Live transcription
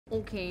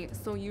Okay,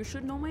 so you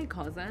should know my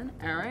cousin,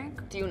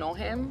 Eric. Do you know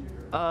him?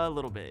 A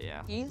little bit,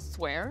 yeah. He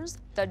swears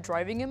that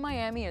driving in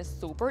Miami is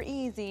super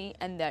easy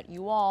and that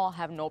you all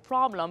have no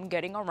problem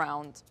getting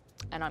around.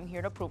 And I'm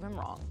here to prove him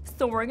wrong.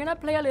 So we're gonna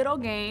play a little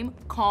game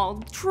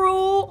called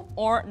True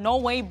or No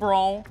Way,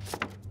 Bro.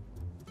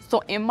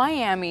 So in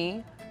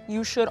Miami,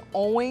 you should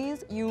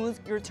always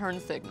use your turn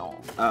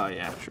signal. Oh,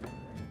 yeah, sure.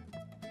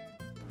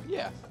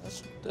 Yeah,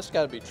 that's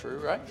gotta be true,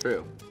 right?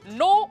 True.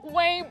 No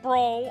way,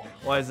 bro.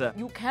 Why is that?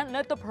 You can't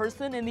let the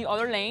person in the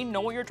other lane know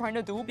what you're trying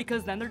to do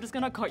because then they're just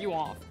gonna cut you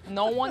off.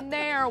 No one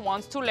there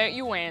wants to let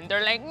you in.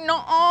 They're like,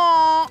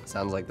 no.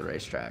 Sounds like the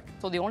racetrack.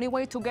 So the only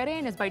way to get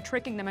in is by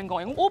tricking them and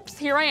going, oops,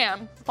 here I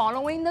am.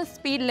 Following the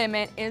speed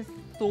limit is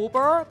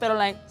super, but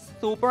like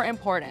super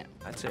important.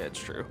 I'd say it's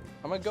true.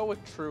 I'm gonna go with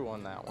true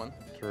on that one.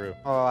 True.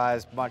 Oh,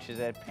 as much as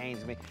it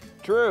pains me.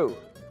 True.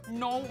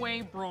 No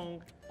way, bro.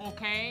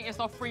 Okay, it's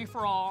a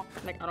free-for-all.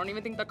 Like, I don't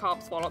even think the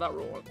cops follow that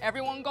rule.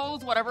 Everyone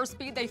goes whatever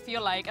speed they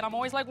feel like, and I'm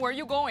always like, where are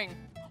you going?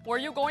 Where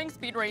are you going,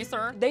 speed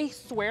racer? They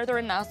swear they're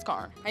in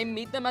NASCAR. I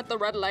meet them at the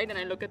red light and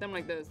I look at them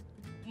like this.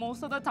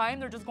 Most of the time,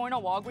 they're just going to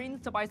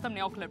Walgreens to buy some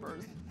nail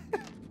clippers.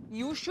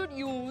 You should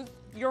use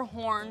your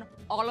horn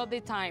all of the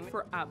time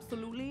for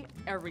absolutely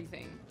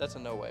everything. That's a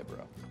no way, bro.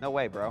 No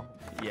way, bro.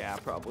 Yeah,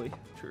 probably.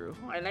 True.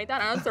 I like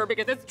that answer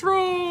because it's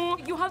true.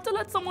 You have to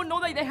let someone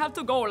know that they have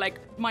to go. Like,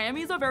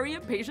 Miami is a very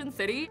impatient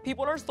city.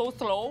 People are so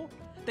slow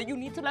that you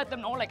need to let them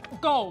know, like,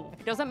 go.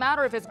 It doesn't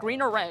matter if it's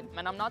green or red.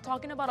 And I'm not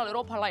talking about a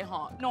little polite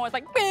honk. No, it's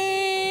like, beep.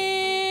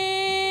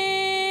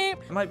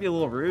 It might be a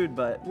little rude,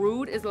 but...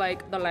 Rude is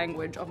like the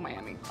language of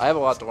Miami. I have a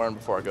lot to learn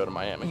before I go to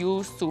Miami.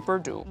 You super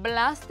do.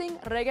 Blasting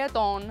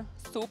reggaeton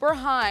super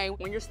high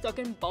when you're stuck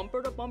in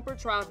bumper to bumper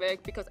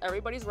traffic because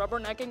everybody's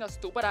rubbernecking a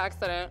stupid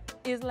accident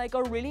is like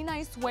a really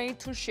nice way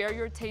to share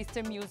your taste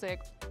in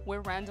music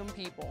with random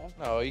people.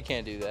 No, you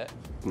can't do that.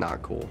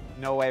 Not cool.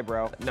 No way,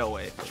 bro. No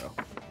way, bro.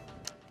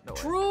 No way.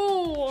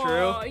 True.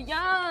 True?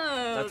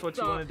 Yes. That's what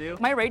you want to do?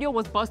 My radio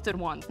was busted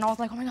once. And I was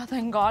like, oh my God,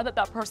 thank God that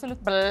that person is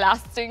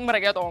blasting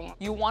reggaeton.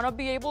 You want to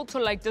be able to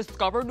like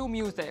discover new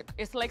music.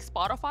 It's like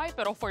Spotify,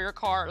 but for your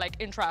car, like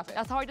in traffic.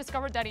 That's how I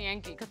discovered Daddy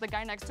Yankee, because the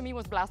guy next to me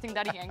was blasting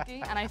Daddy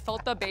Yankee and I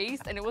felt the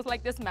bass and it was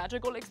like this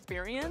magical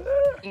experience.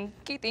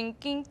 Tinky,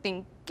 tinky,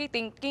 tinky,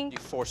 tinky. You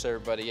force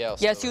everybody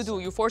else. Yes, to you do.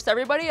 listen. You force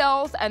everybody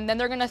else, and then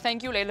they're gonna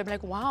thank you later. Be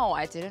like, wow,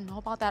 I didn't know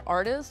about that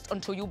artist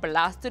until you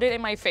blasted it in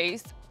my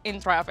face in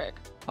traffic.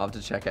 I'll have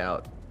to check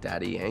out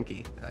Daddy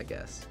Yankee, I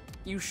guess.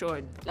 You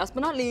should. Last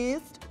but not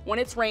least, when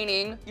it's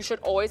raining, you should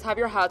always have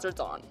your hazards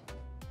on.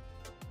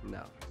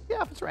 No.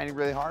 Yeah, if it's raining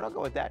really hard, I'll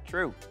go with that.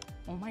 True.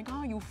 Oh my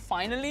God, you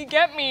finally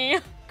get me.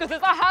 Because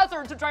it's a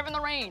hazard to drive in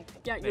the rain.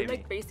 Yeah, you're Maybe.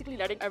 like basically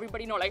letting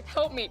everybody know, like,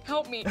 help me,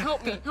 help me,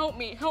 help me, help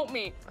me, help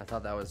me. I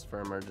thought that was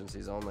for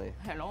emergencies only.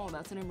 Hello,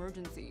 that's an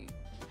emergency.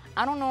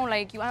 I don't know,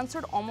 like you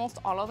answered almost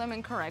all of them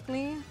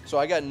incorrectly. So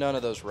I got none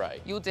of those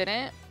right. You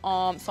didn't, so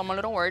I'm a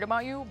little worried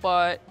about you,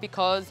 but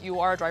because you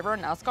are a driver in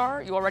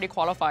NASCAR, you already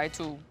qualify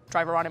to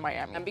drive around in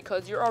Miami. And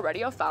because you're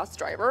already a fast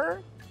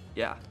driver,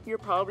 Yeah. you're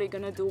probably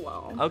gonna do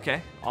well.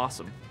 Okay,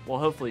 awesome. Well,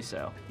 hopefully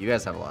so. You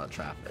guys have a lot of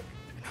traffic.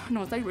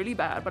 No, it's like really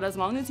bad, but as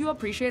long as you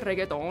appreciate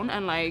reggaeton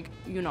and like,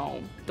 you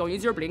know, don't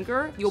use your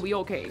blinker, you'll be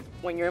okay.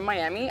 When you're in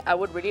Miami, I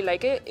would really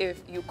like it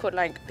if you could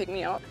like pick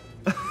me up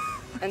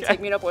and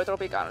take me to Puerto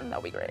Tropical.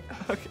 That'd be great.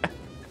 Okay.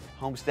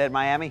 Homestead,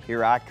 Miami,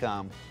 here I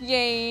come.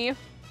 Yay.